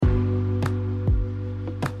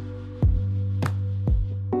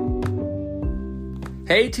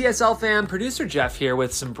Hey TSL fam, producer Jeff here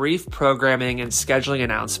with some brief programming and scheduling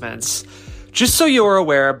announcements. Just so you're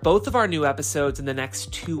aware, both of our new episodes in the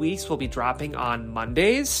next 2 weeks will be dropping on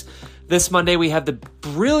Mondays. This Monday we have the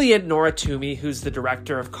brilliant Nora Twomey, who's the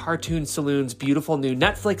director of Cartoon Saloon's beautiful new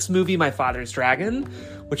Netflix movie, My Father's Dragon,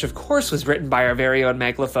 which of course was written by our very own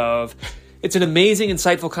Meg LaFauve. It's an amazing,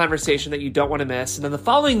 insightful conversation that you don't want to miss. And then the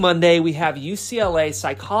following Monday, we have UCLA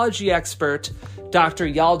psychology expert Dr.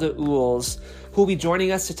 Yalda Uls, who will be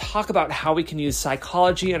joining us to talk about how we can use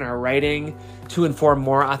psychology in our writing to inform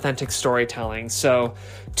more authentic storytelling. So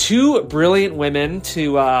 2 brilliant women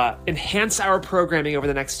to enhance our programming over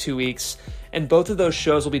the next 2 weeks, and both of those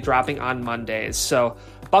shows will be dropping on Mondays. So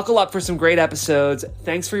buckle up for some great episodes.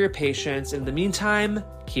 Thanks for your patience. In the meantime,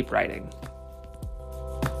 keep writing.